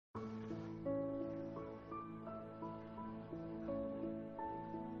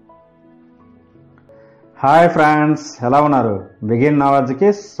Hi friends, ఎలా ఉన్నారు? Begin నాలెడ్జ్కి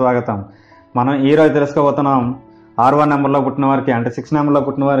స్వాగతం. మనం ఈరోజు తెలుసుకోబోతున్నాం R1 నెంబర్లో పుట్టిన వారికి, అంటే 6 నెంబర్లో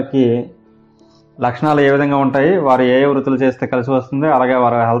పుట్టిన వారికి లక్షణాలు ఏ విధంగా ఉంటాయి, వారు ఏ వృత్తులు చేస్తే కలిసి వస్తుంది, అలాగే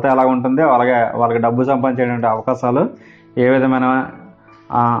వారి హెల్త్ ఎలా ఉంటుంది, అలాగే వాళ్ళకి డబ్బు సంపాదించేటువంటి అవకాశాలు ఏ విధమైన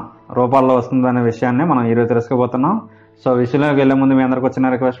రూపాల్లో వస్తుంది అనే విషయాన్ని మనం ఈరోజు తెలుసుకోబోతున్నాం. సో విషయంలోకి వెళ్ళే ముందు మీ అందరికి వచ్చిన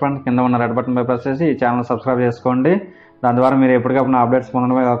రిక్వెస్ట్ కింద ఉన్న రెడ్ బటన్ పై ప్రెస్ చేసి ఈ ఛానల్ సబ్స్క్రైబ్ చేసుకోండి. దాని ద్వారా మీరు ఎప్పటికప్పుడు అప్డేట్స్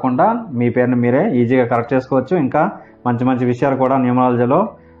పొందడమే కాకుండా మీ పేరుని మీరే ఈజీగా కరెక్ట్ చేసుకోవచ్చు. ఇంకా మంచి మంచి విషయాలు కూడా న్యూమరాలజీలో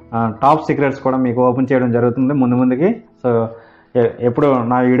టాప్ సీక్రెట్స్ కూడా మీకు ఓపెన్ చేయడం జరుగుతుంది ముందుకి. సో ఎప్పుడు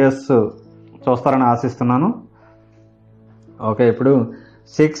నా వీడియోస్ చూస్తారని ఆశిస్తున్నాను. ఓకే, ఇప్పుడు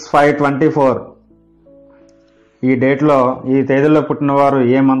 6/5/24 ఈ డేట్లో, ఈ తేదీలో పుట్టిన వారు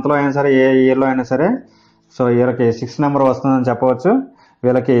ఏ మంత్లో అయినా సరే, ఏ ఇయర్లో అయినా సరే, సో వీళ్ళకి 6 నెంబర్ వస్తుందని చెప్పవచ్చు.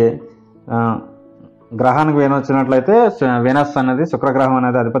 వీళ్ళకి గ్రహానికి వీణ వచ్చినట్లయితే వీనస్ అనేది, శుక్రగ్రహం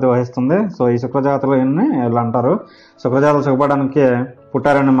అనేది అధిపతి వహిస్తుంది. సో ఈ శుక్రజాతకులని వీళ్ళు అంటారు. శుక్రజాతలు సుఖపడడానికి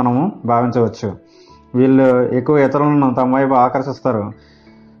పుట్టారని మనము భావించవచ్చు. వీళ్ళు ఎక్కువ ఇతరులను తమ వైపు ఆకర్షిస్తారు.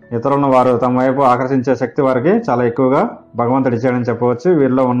 ఇతరులను వారు తమ వైపు ఆకర్షించే శక్తి వారికి చాలా ఎక్కువగా భగవంతుడు ఇచ్చాడని చెప్పవచ్చు.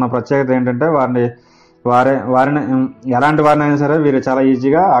 వీరిలో ఉన్న ప్రత్యేకత ఏంటంటే వారిని ఎలాంటి వారిని అయినా సరే వీరు చాలా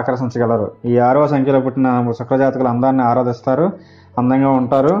ఈజీగా ఆకర్షించగలరు. ఈ 6వ సంఖ్యలో పుట్టిన శుక్రజాతకులు అందాన్ని ఆరాధిస్తారు, అందంగా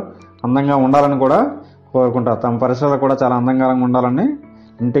ఉంటారు, అందంగా ఉండాలని కూడా కోరుకుంటారు. తమ పరిసరాలు కూడా చాలా అందంగా ఉండాలని,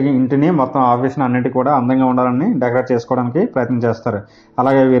 ఇంటిని మొత్తం ఆఫీస్ని అన్నిటి కూడా అందంగా ఉండాలని డెకరేట్ చేసుకోవడానికి ప్రయత్నం చేస్తారు.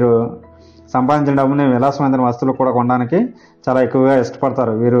 అలాగే వీరు సంపాదించిన డబ్బుని విలాసమైన వస్తువులు కూడా కొనడానికి చాలా ఎక్కువగా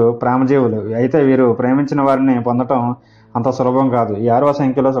ఇష్టపడతారు. వీరు ప్రేమజీవులు. అయితే వీరు ప్రేమించిన వారిని పొందటం అంత సులభం కాదు. ఈ 6వ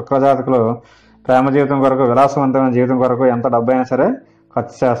సంఖ్యలో శుక్రజాతకులు ప్రేమ జీవితం కొరకు, విలాసవంతమైన జీవితం కొరకు ఎంత డబ్బైనా సరే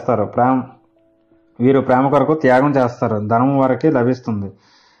ఖర్చు చేస్తారు. వీరు ప్రేమ కొరకు త్యాగం చేస్తారు. ధనం వారికి లభిస్తుంది.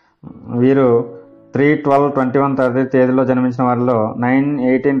 వీరు 3/12/21 తేదీలో జన్మించిన వారిలో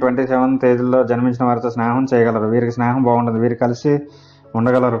 9/18/27 తేదీలో జన్మించిన వారితో స్నేహం చేయగలరు. వీరికి స్నేహం బాగుంటుంది. వీరు కలిసి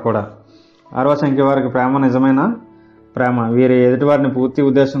ఉండగలరు కూడా. 6వ సంఖ్య వారికి ప్రేమ నిజమైన ప్రేమ. వీరు ఎదుటి వారిని పూర్తి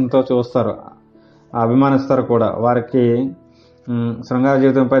ఉద్దేశంతో చూస్తారు, అభిమానిస్తారు కూడా. వారికి శృంగార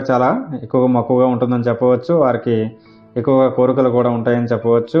జీవితంపై చాలా ఎక్కువగా మక్కువగా ఉంటుందని చెప్పవచ్చు. వారికి ఎక్కువగా కోరికలు కూడా ఉంటాయని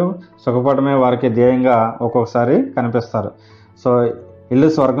చెప్పవచ్చు. సుఖపడమే వారికి ధ్యేయంగా ఒక్కొక్కసారి కనిపిస్తారు. సో ఇల్లు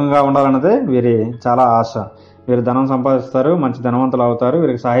స్వర్గంగా ఉండాలన్నదే వీరి చాలా ఆశ. వీరు ధనం సంపాదిస్తారు, మంచి ధనవంతులు అవుతారు.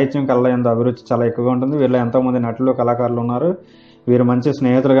 వీరికి సాహిత్యం, కళల యందు అభిరుచి చాలా ఎక్కువగా ఉంటుంది. వీరిలో ఎంతోమంది నటులు, కళాకారులు ఉన్నారు. వీరు మంచి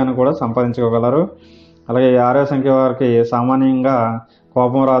స్నేహితులుగాను కూడా సంపాదించుకోగలరు. అలాగే 6వ సంఖ్య వారికి సామాన్యంగా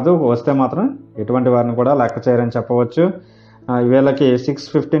కోపం రాదు, వస్తే మాత్రం ఎటువంటి వారిని కూడా లెక్క చేయరని చెప్పవచ్చు. వీళ్ళకి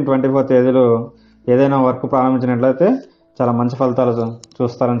 6/15/24 తేదీలు ఏదైనా వర్క్ ప్రారంభించినట్లయితే చాలా మంచి ఫలితాలు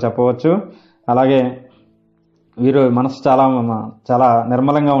చూస్తారని చెప్పవచ్చు. అలాగే వీరు మనసు చాలా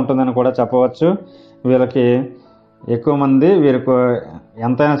నిర్మలంగా ఉంటుందని కూడా చెప్పవచ్చు. వీళ్ళకి ఎక్కువ మంది వీరికి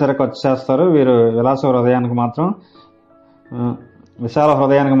ఎంతైనా సరే ఖర్చు చేస్తారు. వీరు విశాల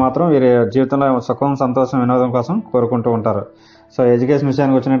హృదయానికి మాత్రం వీరి జీవితంలో సుఖం, సంతోషం, వినోదం కోసం కోరుకుంటూ ఉంటారు. సో ఎడ్యుకేషన్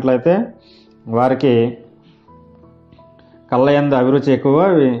విషయానికి వచ్చినట్లయితే వారికి కళ్ళ యందు అభిరుచి ఎక్కువ.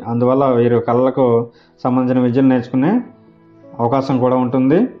 అందువల్ల వీరు కళ్ళకు సంబంధించిన విద్యను నేర్చుకునే అవకాశం కూడా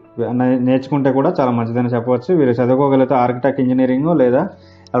ఉంటుంది. నేర్చుకుంటే కూడా చాలా మంచిదని చెప్పవచ్చు. వీరు చదువుకోగలిగితే ఆర్కిటెక్ట్ ఇంజనీరింగ్ లేదా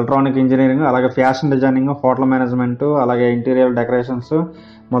ఎలక్ట్రానిక్ ఇంజనీరింగ్, అలాగే ఫ్యాషన్ డిజైనింగ్, హోటల్ మేనేజ్మెంట్, అలాగే ఇంటీరియర్ డెకరేషన్స్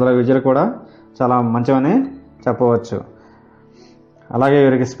మొదలైన విద్యలు కూడా చాలా మంచివని చెప్పవచ్చు. అలాగే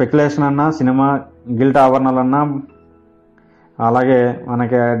వీరికి స్పెక్యులేషన్ అన్నా, సినిమా, గిల్ట్ ఆభరణాలన్నా, అలాగే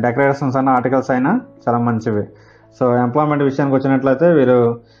మనకి డెకరేషన్స్ అన్న, ఆర్టికల్స్ అయినా చాలా మంచివి. సో ఎంప్లాయ్మెంట్ విషయానికి వచ్చినట్లయితే వీరు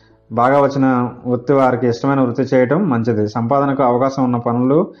బాగా వచ్చిన వృత్తి, వారికి ఇష్టమైన వృత్తి చేయటం మంచిది. సంపాదనకు అవకాశం ఉన్న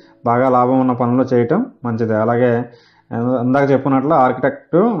పనులు, బాగా లాభం ఉన్న పనులు చేయటం మంచిది. అలాగే ఇందాక చెప్పుకున్నట్లు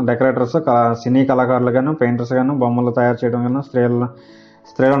ఆర్కిటెక్ట్, డెకరేటర్స్, సినీ కళాకారులు గాను, పెయింటర్స్ గాను, బొమ్మలు తయారు చేయడం గాను,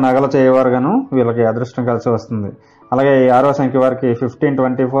 స్త్రీల నగలు చేయవారు గాను వీళ్ళకి అదృష్టం కలిసి వస్తుంది. అలాగే ఈ 6వ సంఖ్య వారికి 15,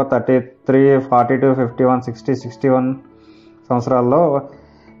 24, 33, 42, 51, 60, 61 సంవత్సరాల్లో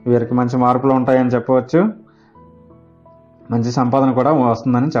వీరికి మంచి మార్పులు ఉంటాయని చెప్పవచ్చు. మంచి సంపాదన కూడా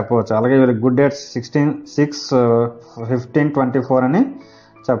వస్తుందని చెప్పవచ్చు. అలాగే వీళ్ళకి గుడ్ డేట్స్ 6/15/24 అని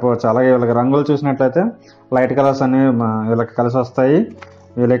చెప్పవచ్చు. అలాగే వీళ్ళకి రంగులు చూసినట్లయితే లైట్ కలర్స్ అనేవి వీళ్ళకి కలిసి వస్తాయి.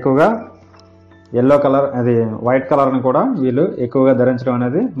 వీళ్ళు ఎక్కువగా ఎల్లో కలర్, అది వైట్ కలర్ని కూడా వీళ్ళు ఎక్కువగా ధరించడం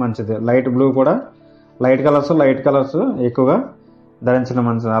అనేది మంచిది. లైట్ బ్లూ కూడా, లైట్ కలర్స్ ఎక్కువగా ధరించడం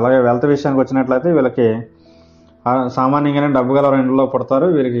మంచిది. అలాగే వెల్త్ విషయానికి వచ్చినట్లయితే వీళ్ళకి సామాన్యంగానే డబ్బు గల ఇంట్లో పుడతారు.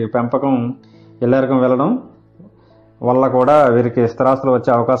 వీరికి పెంపకం, ఇల్లరికం వెళ్ళడం వల్ల కూడా వీరికి స్థిరాస్తులు వచ్చే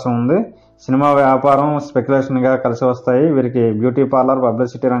అవకాశం ఉంది. సినిమా, వ్యాపారం, స్పెక్యులేషన్గా కలిసి వస్తాయి. వీరికి బ్యూటీ పార్లర్,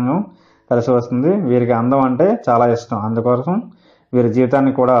 పబ్లిసిటీ రంగం కలిసి వస్తుంది. వీరికి అందం అంటే చాలా ఇష్టం. అందుకోసం వీరి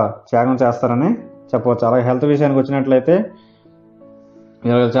జీవితాన్ని కూడా త్యాగం చేస్తారని చెప్పవచ్చు. అలాగే హెల్త్ విషయానికి వచ్చినట్లయితే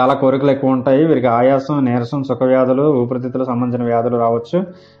వీళ్ళకి చాలా కోరికలు ఎక్కువ ఉంటాయి. వీరికి ఆయాసం, నీరసం, సుఖ వ్యాధులు, ఊపిరితిత్తులకు సంబంధించిన వ్యాధులు రావచ్చు.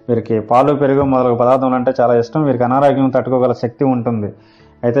 వీరికి పాలు, పెరుగు మొదలగు పదార్థాలు అంటే చాలా ఇష్టం. వీరికి అనారోగ్యం తట్టుకోగల శక్తి ఉంటుంది.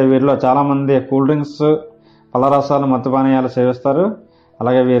 అయితే వీరిలో చాలామంది కూల్ డ్రింక్స్, పళ్ళరసాలు, మత్తు పానీయాలు సేవిస్తారు.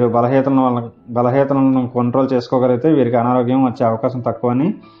 అలాగే వీరు బలహీనతలను కంట్రోల్ చేసుకోగలిగితే వీరికి అనారోగ్యం వచ్చే అవకాశం తక్కువ అని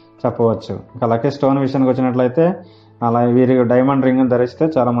చెప్పవచ్చు. ఇంకా లక్కీ స్టోన్ విషయానికి వచ్చినట్లయితే అలాగే వీరికి డైమండ్ రింగ్ ధరిస్తే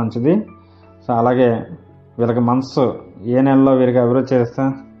చాలా మంచిది. సో అలాగే వీళ్ళకి మంత్స్ ఏ నెలలో వీరికి అభివృద్ధి చేస్తే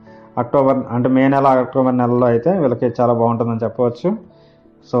అక్టోబర్ అంటే మే నెల, అక్టోబర్ నెలలో అయితే వీళ్ళకి చాలా బాగుంటుందని చెప్పవచ్చు.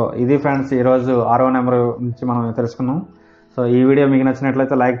 సో ఇది ఫ్రెండ్స్, ఈరోజు 6వ నెంబర్ నుంచి మనం తెలుసుకున్నాం. సో ఈ వీడియో మీకు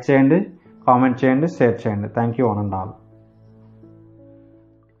నచ్చినట్లయితే లైక్ చేయండి, కామెంట్ చేయండి, షేర్ చేయండి. Thank you one and all.